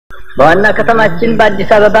በዋና ከተማችን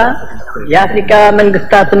በአዲስ አበባ የአፍሪካ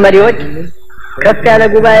መንግስታት መሪዎች ከፍ ያለ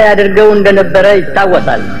ጉባኤ አድርገው እንደነበረ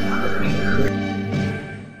ይታወሳል።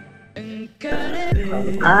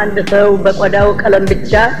 አንድ ሰው በቆዳው ቀለም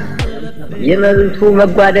ብቻ የመብቱ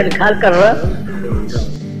መጓደል ካልቀረ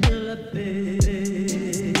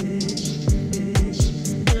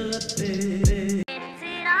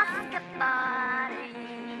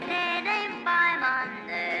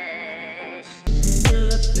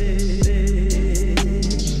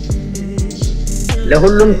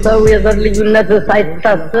ለሁሉም ሰው የዘር ልዩነት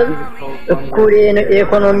ሳይታሰብ እኩል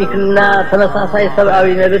የኢኮኖሚክና ተመሳሳይ ሰብአዊ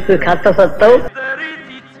መብት ካልተሰጠው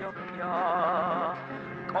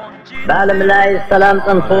በዓለም ላይ ሰላም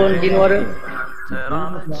ጸንቶ እንዲኖር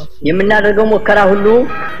የምናደርገው ሙከራ ሁሉ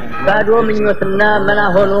ባዶ ምኞትና መና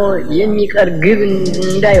ሆኖ የሚቀር ግብ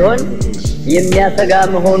እንዳይሆን የሚያሰጋ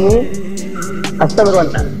መሆኑ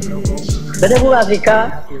አስተምሮናል። በደቡብ አፍሪካ፣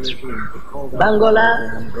 በአንጎላ፣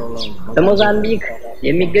 በሞዛምቢክ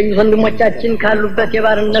የሚገኙ ወንድሞቻችን ካሉበት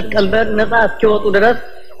የባርነት ቀንበር ነፃ እስኪወጡ ድረስ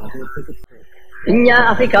እኛ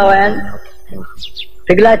አፍሪካውያን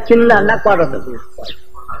ትግላችንን አናቋርጥም።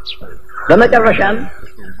 በመጨረሻም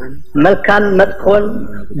መልካም መጥፎን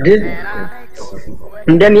ድል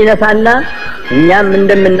እንደሚነሳና እኛም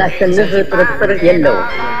እንደምናሸንፍ ጥርጥር የለውም።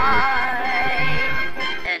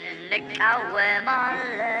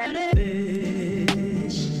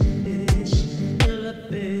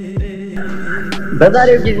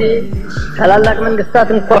 በዛሬው ጊዜ ታላላቅ መንግስታት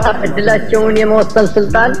እንኳን እድላቸውን የመወሰን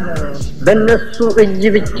ስልጣን በእነሱ እጅ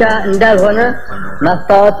ብቻ እንዳልሆነ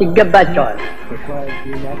ማስታወስ ይገባቸዋል።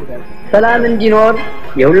 ሰላም እንዲኖር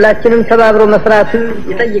የሁላችንም ተባብሮ መስራት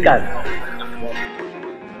ይጠይቃል።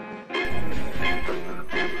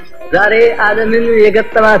 ዛሬ ዓለምን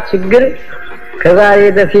የገጠማት ችግር ከዛሬ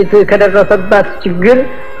በፊት ከደረሰባት ችግር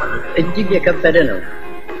እጅግ የከበደ ነው።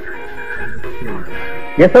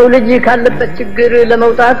 የሰው ልጅ ካለበት ችግር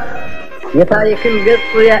ለመውጣት የታሪክን ገጽ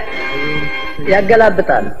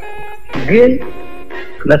ያገላብጣል፣ ግን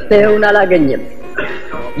መፍትሄውን አላገኘም።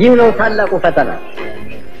 ይህ ነው ታላቁ ፈተና።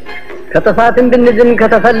 ከጥፋትን ብንድን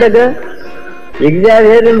ከተፈለገ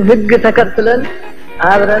የእግዚአብሔርን ሕግ ተከትለን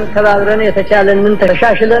አብረን ተባብረን የተቻለንን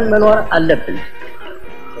ተሻሽለን መኖር አለብን።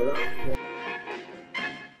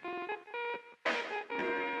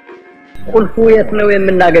 ቁልፉ የት ነው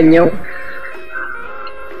የምናገኘው?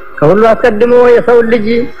 ከሁሉ አስቀድሞ የሰው ልጅ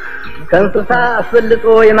ከእንስሳ አስበልጦ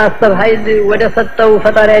የማሰብ ኃይል ወደ ሰጠው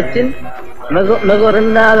ፈጣሪያችን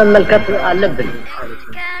መዞርና መመልከት አለብን።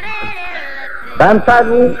 በአምሳሉ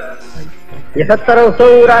የፈጠረው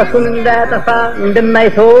ሰው ራሱን እንዳያጠፋ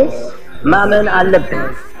እንደማይተው ማመን አለብን።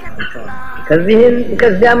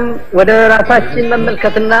 ከዚያም ወደ ራሳችን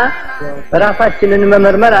መመልከትና ራሳችንን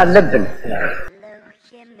መመርመር አለብን።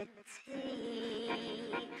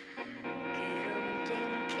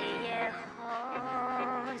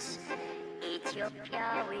 Ethiopia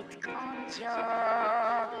with conjo,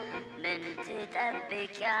 minted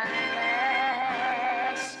epic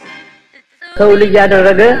ሰው ልጅ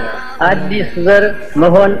ያደረገ አዲስ ዘር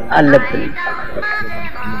መሆን አለብን።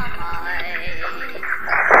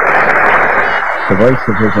 The voice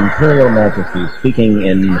of His Imperial Majesty speaking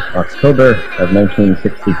in October of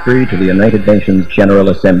 1963 to the United Nations General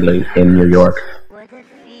Assembly in New York.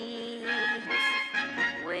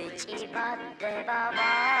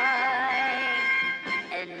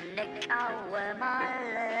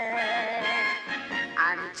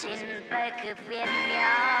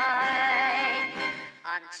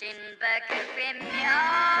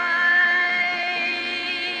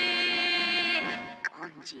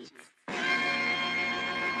 Conjit.